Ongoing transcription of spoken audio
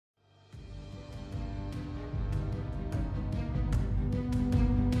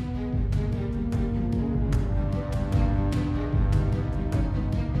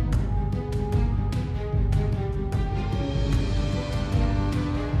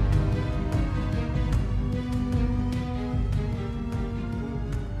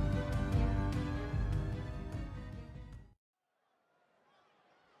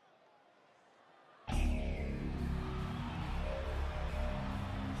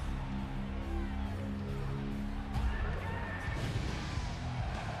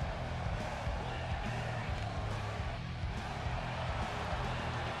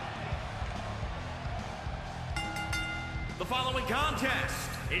following contest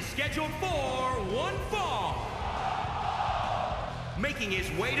is scheduled for one fall. Making his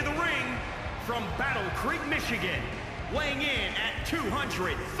way to the ring from Battle Creek, Michigan, weighing in at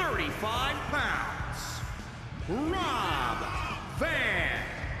 235 pounds, Rob Van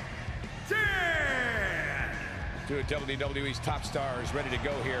Dam. Two of WWE's top stars ready to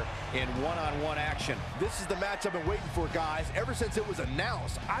go here in one-on-one action. This is the match I've been waiting for, guys. Ever since it was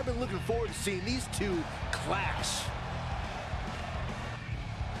announced, I've been looking forward to seeing these two clash.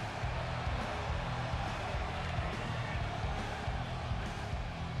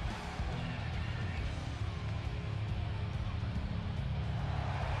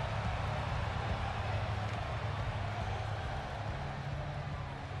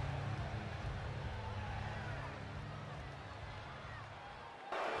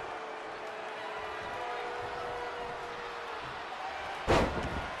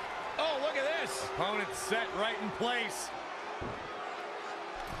 Opponent set right in place.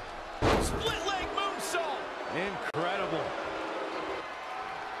 Split leg moonsault. Incredible.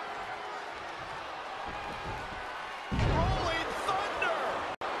 Rolling thunder.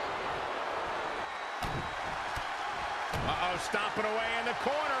 Uh-oh, stomping away in the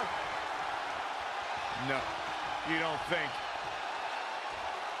corner. No, you don't think.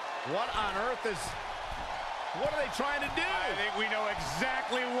 What on earth is... What are they trying to do? I think we know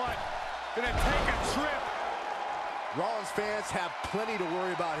exactly what. Gonna take a trip. Rollins fans have plenty to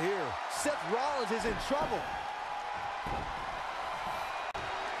worry about here. Seth Rollins is in trouble.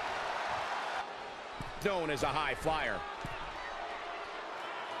 Known as a high flyer.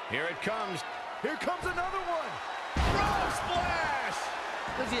 Here it comes. Here comes another one. Frog splash.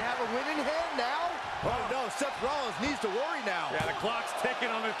 Does he have a winning hand now? Oh no, Seth Rollins needs to worry now. Yeah, the clock's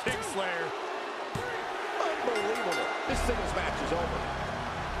ticking on the Kingslayer. Unbelievable. This singles match is over.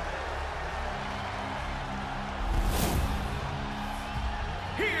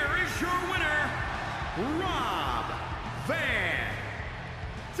 Here is your winner, Rob Van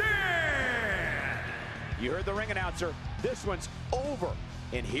Dam. You heard the ring announcer. This one's over.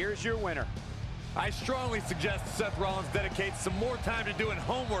 And here's your winner. I strongly suggest Seth Rollins dedicates some more time to doing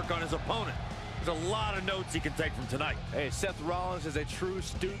homework on his opponent. There's a lot of notes he can take from tonight. Hey, Seth Rollins is a true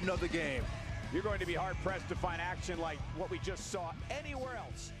student of the game. You're going to be hard-pressed to find action like what we just saw anywhere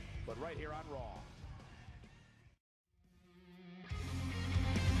else, but right here on Raw.